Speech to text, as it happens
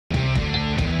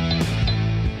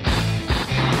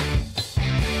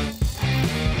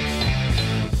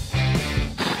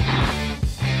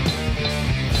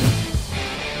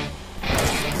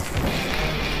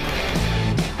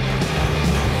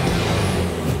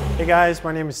Hey guys,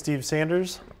 my name is Steve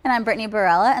Sanders. And I'm Brittany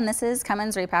Barella, and this is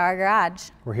Cummins Repower Garage.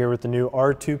 We're here with the new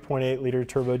R2.8 liter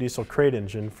turbo diesel crate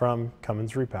engine from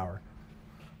Cummins Repower.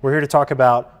 We're here to talk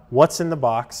about what's in the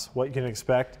box, what you can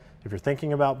expect if you're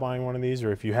thinking about buying one of these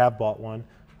or if you have bought one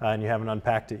and you haven't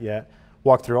unpacked it yet.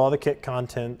 Walk through all the kit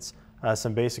contents,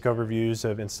 some basic overviews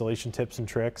of installation tips and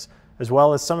tricks, as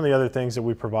well as some of the other things that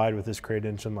we provide with this crate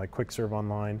engine, like quick serve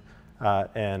online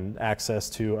and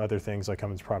access to other things like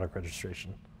Cummins product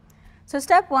registration. So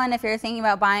step one, if you're thinking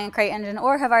about buying a crate engine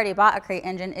or have already bought a crate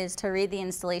engine, is to read the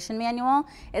installation manual.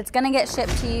 It's going to get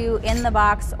shipped to you in the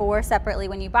box or separately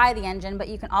when you buy the engine, but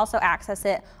you can also access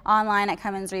it online at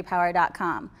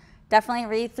cumminsrepower.com. Definitely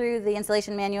read through the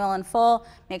installation manual in full.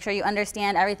 Make sure you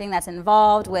understand everything that's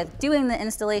involved with doing the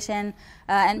installation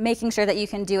and making sure that you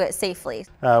can do it safely.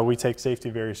 We take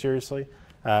safety very seriously.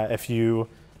 If you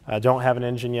don't have an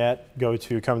engine yet, go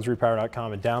to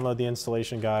cumminsrepower.com and download the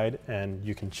installation guide, and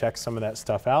you can check some of that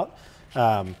stuff out.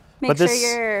 Make sure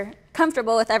you're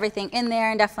comfortable with everything in there,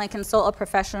 and definitely consult a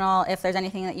professional if there's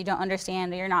anything that you don't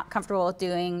understand or you're not comfortable with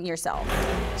doing yourself.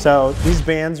 So these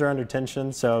bands are under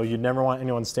tension, so you'd never want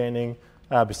anyone standing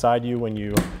beside you when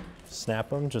you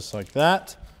snap them, just like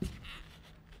that.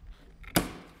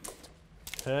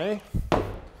 Okay.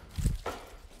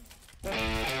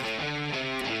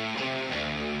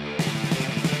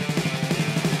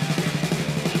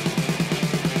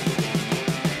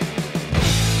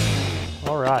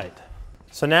 All right,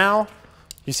 so now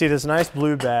you see this nice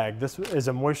blue bag. This is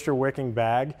a moisture wicking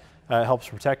bag. It helps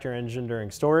protect your engine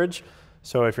during storage.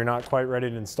 So if you're not quite ready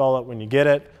to install it when you get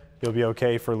it, you'll be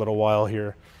okay for a little while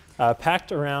here.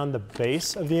 Packed around the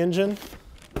base of the engine,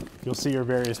 you'll see your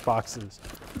various boxes.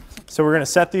 So we're gonna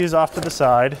set these off to the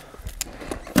side,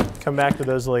 come back to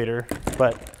those later.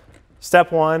 But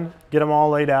step one, get them all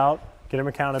laid out, get them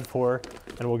accounted for,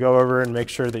 and we'll go over and make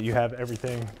sure that you have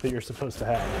everything that you're supposed to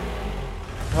have.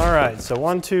 All right, so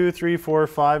 1, 2, 3, 4,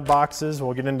 5 boxes.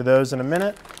 We'll get into those in a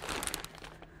minute.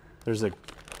 There's a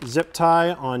zip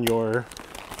tie on your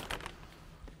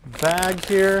bag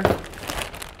here. And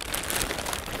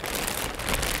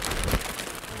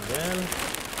then,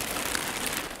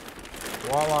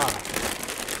 voila.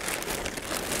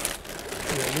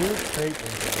 Your new crate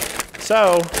engine.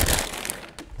 So,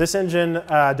 this engine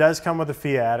does come with a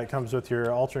Fiat. It comes with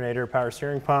your alternator, power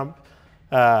steering pump,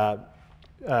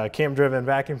 cam-driven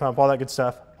vacuum pump, all that good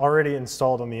stuff already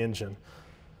installed on the engine.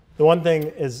 The one thing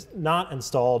is not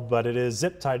installed, but it is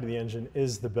zip tied to the engine,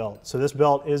 is the belt. So this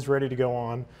belt is ready to go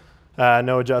on.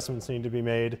 No adjustments need to be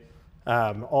made.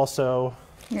 Also,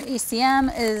 your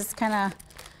ECM is kind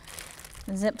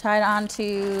of zip tied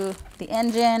onto the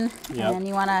engine, and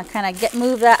you want to kind of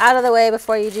move that out of the way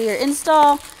before you do your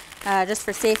install, just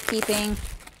for safekeeping.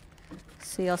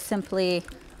 So you'll simply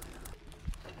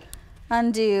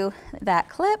undo that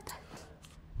clip.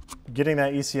 Getting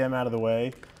that ECM out of the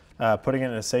way, putting it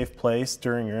in a safe place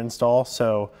during your install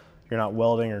so you're not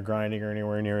welding or grinding or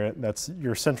anywhere near it. That's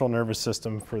your central nervous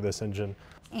system for this engine.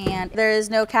 And there is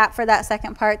no cap for that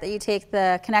second part that you take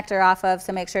the connector off of,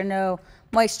 so make sure no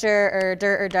moisture or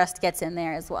dirt or dust gets in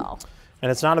there as well. And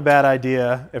it's not a bad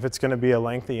idea if it's going to be a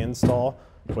lengthy install,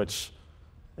 which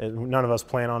none of us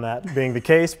plan on that being the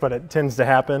case, but it tends to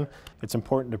happen. It's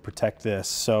important to protect this.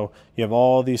 So you have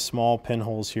all these small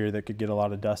pinholes here that could get a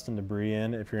lot of dust and debris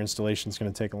in if your installation is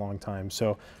going to take a long time.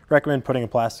 So recommend putting a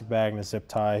plastic bag and a zip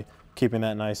tie, keeping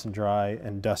that nice and dry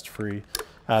and dust free.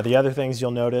 The other things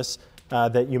you'll notice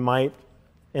that you might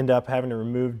end up having to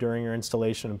remove during your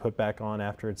installation and put back on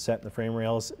after it's set in the frame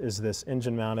rails is this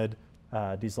engine mounted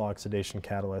diesel oxidation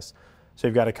catalyst. So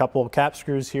you've got a couple of cap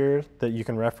screws here that you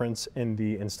can reference in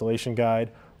the installation guide,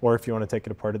 or if you want to take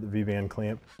it apart at the V-band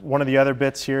clamp. One of the other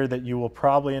bits here that you will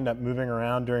probably end up moving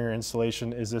around during your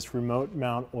installation is this remote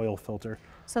mount oil filter.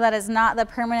 So that is not the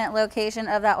permanent location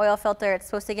of that oil filter. It's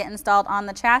supposed to get installed on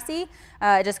the chassis.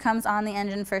 It just comes on the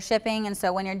engine for shipping, and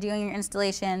so when you're doing your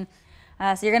installation,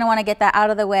 so you're going to want to get that out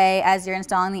of the way as you're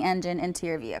installing the engine into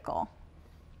your vehicle.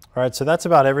 All right, so that's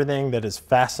about everything that is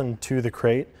fastened to the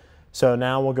crate. So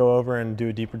now we'll go over and do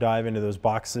a deeper dive into those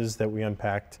boxes that we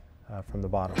unpacked from the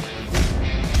bottom.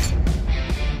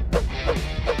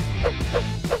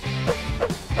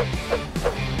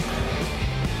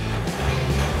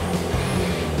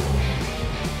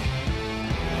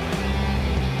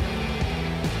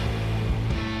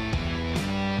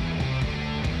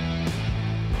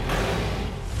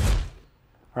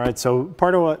 All right, so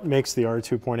part of what makes the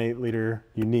R2.8 liter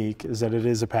unique is that it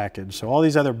is a package. So all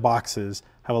these other boxes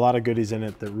have a lot of goodies in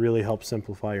it that really help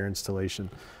simplify your installation.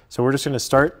 So we're just going to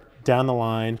start down the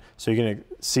line, so you're gonna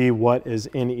see what is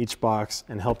in each box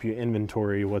and help you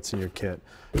inventory what's in your kit.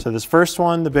 So this first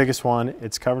one, the biggest one,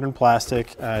 it's covered in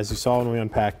plastic, as you saw when we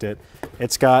unpacked it.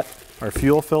 It's got our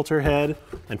fuel filter head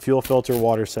and fuel filter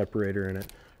water separator in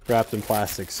it, wrapped in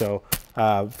plastic. So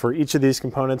for each of these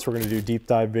components, we're gonna do deep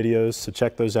dive videos, so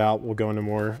check those out. We'll go into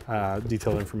more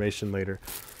detailed information later.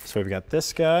 So we've got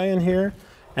this guy in here.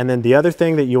 And then the other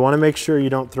thing that you wanna make sure you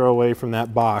don't throw away from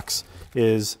that box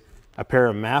is a pair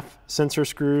of MAF sensor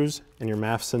screws and your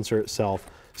MAF sensor itself.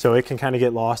 So it can kind of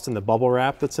get lost in the bubble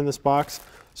wrap that's in this box.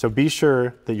 So be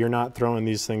sure that you're not throwing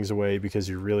these things away because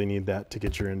you really need that to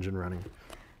get your engine running.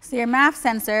 So your MAF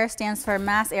sensor stands for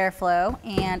mass airflow,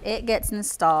 and it gets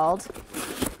installed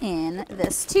in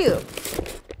this tube.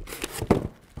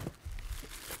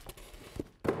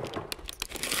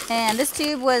 And this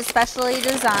tube was specially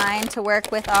designed to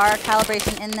work with our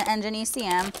calibration in the engine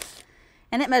ECM,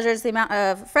 and it measures the amount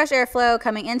of fresh airflow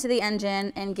coming into the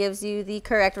engine and gives you the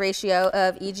correct ratio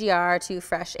of EGR to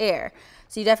fresh air.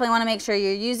 So you definitely want to make sure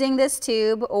you're using this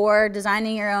tube or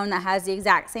designing your own that has the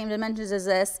exact same dimensions as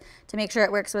this to make sure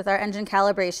it works with our engine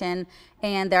calibration.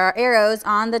 And there are arrows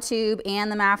on the tube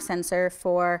and the MAF sensor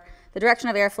for the direction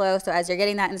of airflow. So as you're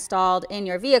getting that installed in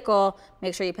your vehicle,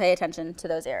 make sure you pay attention to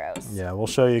those arrows. Yeah, we'll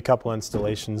show you a couple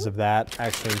installations of that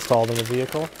actually installed in the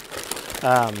vehicle.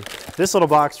 This little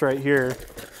box right here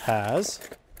has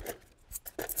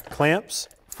clamps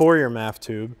for your MAF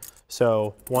tube.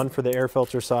 So one for the air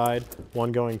filter side,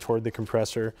 one going toward the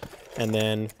compressor. And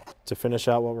then to finish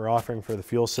out what we're offering for the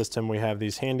fuel system, we have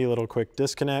these handy little quick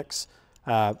disconnects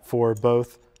for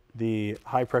both the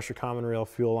high pressure common rail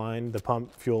fuel line, the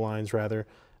pump fuel lines rather,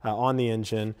 on the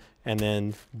engine, and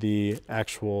then the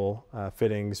actual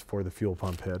fittings for the fuel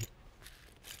pump head.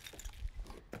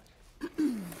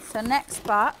 So next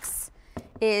box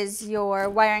is your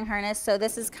wiring harness. So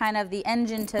this is kind of the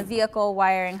engine to vehicle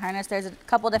wiring harness. There's a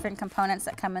couple different components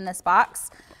that come in this box.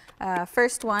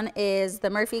 First one is the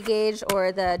Murphy gauge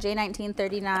or the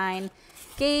J1939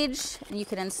 gauge. And you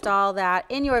can install that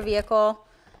in your vehicle,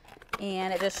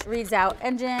 and it just reads out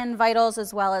engine vitals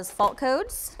as well as fault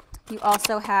codes. You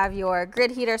also have your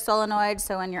grid heater solenoid,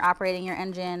 so when you're operating your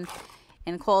engine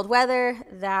in cold weather,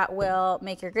 that will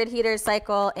make your grid heaters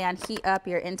cycle and heat up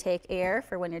your intake air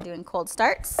for when you're doing cold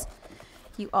starts.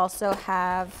 You also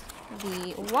have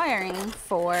the wiring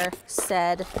for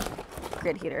said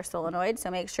grid heater solenoid,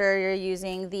 so make sure you're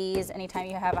using these anytime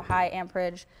you have a high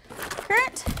amperage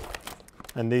current.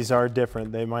 And these are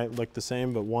different. They might look the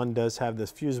same, but one does have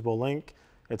this fusible link.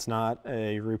 It's not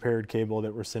a repaired cable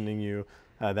that we're sending you.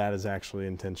 That is actually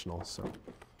intentional. So.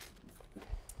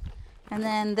 And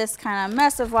then this kind of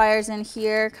mess of wires in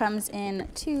here comes in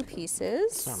two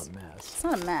pieces. It's not a mess. It's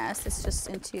not a mess, it's just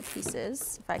in two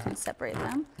pieces, if I can separate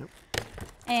them. Yep.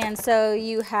 And so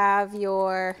you have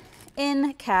your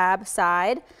in-cab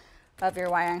side of your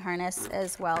wiring harness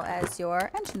as well as your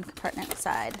engine compartment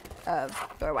side of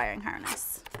your wiring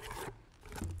harness.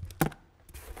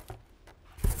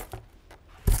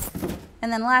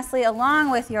 And then lastly,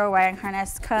 along with your wiring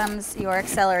harness comes your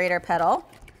accelerator pedal.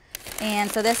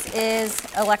 And so this is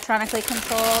electronically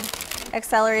controlled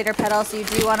accelerator pedal, so you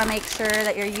do want to make sure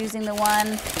that you're using the one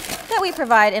that we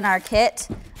provide in our kit.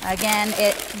 Again,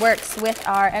 it works with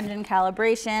our engine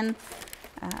calibration.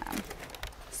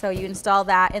 So you install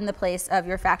that in the place of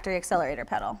your factory accelerator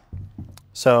pedal.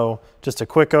 So just a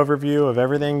quick overview of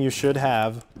everything you should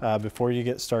have before you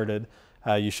get started.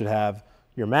 You should have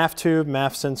your MAF tube,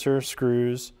 MAF sensor,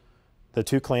 screws, the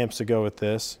two clamps that go with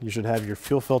this. You should have your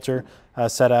fuel filter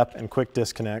set up and quick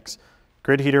disconnects,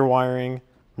 grid heater wiring,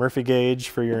 Murphy gauge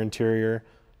for your interior,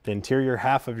 the interior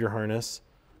half of your harness,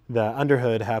 the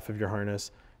underhood half of your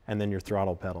harness, and then your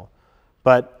throttle pedal.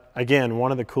 But again,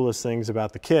 one of the coolest things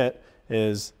about the kit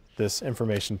is this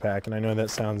information pack. And I know that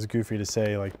sounds goofy to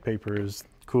say, like paper is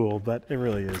cool, but it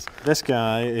really is. This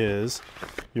guy is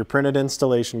your printed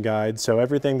installation guide. So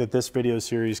everything that this video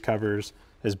series covers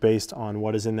is based on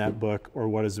what is in that book or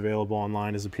what is available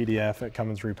online as a PDF at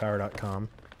cumminsrepower.com.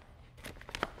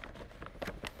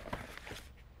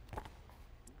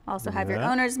 Also have your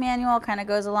owner's manual, kind of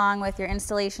goes along with your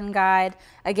installation guide.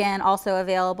 Again, also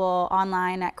available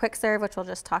online at QuickServe, which we'll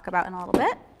just talk about in a little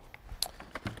bit.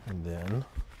 And then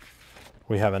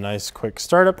we have a nice quick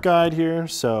startup guide here.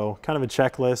 So kind of a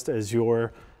checklist as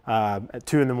you're at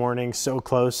 2 in the morning, so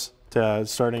close to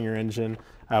starting your engine.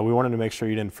 We wanted to make sure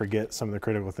you didn't forget some of the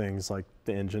critical things, like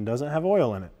the engine doesn't have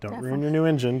oil in it. Don't ruin your new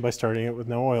engine by starting it with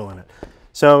no oil in it.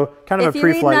 So kind of a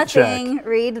pre-flight check. If you read nothing,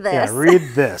 read this. Yeah, read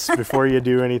this before you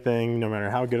do anything, no matter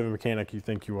how good of a mechanic you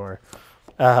think you are.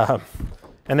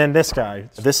 And then this guy,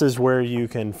 this is where you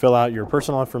can fill out your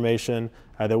personal information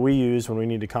that we use when we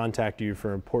need to contact you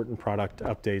for important product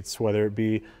updates, whether it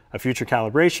be a future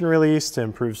calibration release to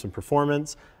improve some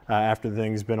performance after the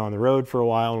thing's been on the road for a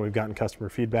while and we've gotten customer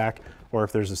feedback, or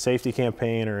if there's a safety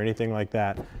campaign or anything like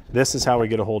that. This is how we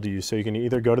get a hold of you. So you can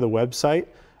either go to the website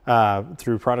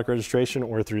through product registration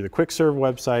or through the Quick Serve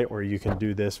website, or you can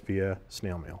do this via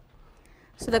snail mail.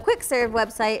 So the Quick Serve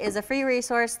website is a free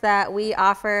resource that we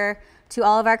offer to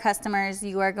all of our customers.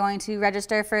 You are going to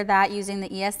register for that using the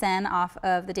ESN off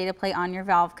of the data plate on your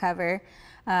valve cover.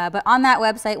 But on that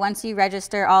website, once you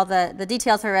register, all the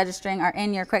details for registering are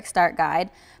in your Quick Start Guide.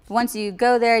 But once you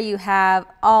go there, you have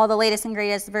all the latest and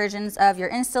greatest versions of your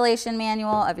installation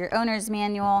manual, of your owner's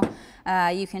manual.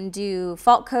 You can do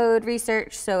fault code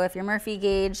research, so if your Murphy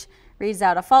gauge reads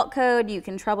out a fault code, you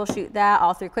can troubleshoot that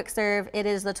all through Quick Serve. It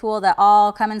is the tool that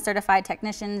all Cummins certified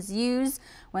technicians use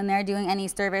when they're doing any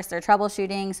service or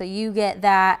troubleshooting. So you get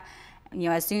that,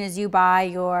 as soon as you buy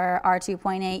your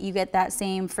R2.8, you get that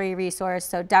same free resource.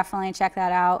 So definitely check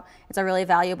that out. It's a really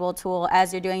valuable tool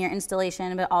as you're doing your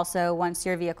installation, but also once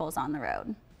your vehicle's on the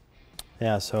road.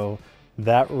 Yeah, so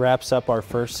that wraps up our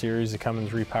first series of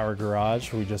Cummins Repower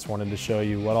Garage. We just wanted to show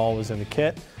you what all was in the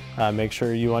kit. Make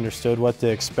sure you understood what to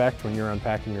expect when you're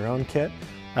unpacking your own kit.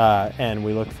 And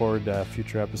we look forward to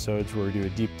future episodes where we do a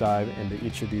deep dive into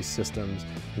each of these systems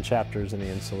and chapters in the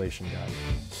installation guide.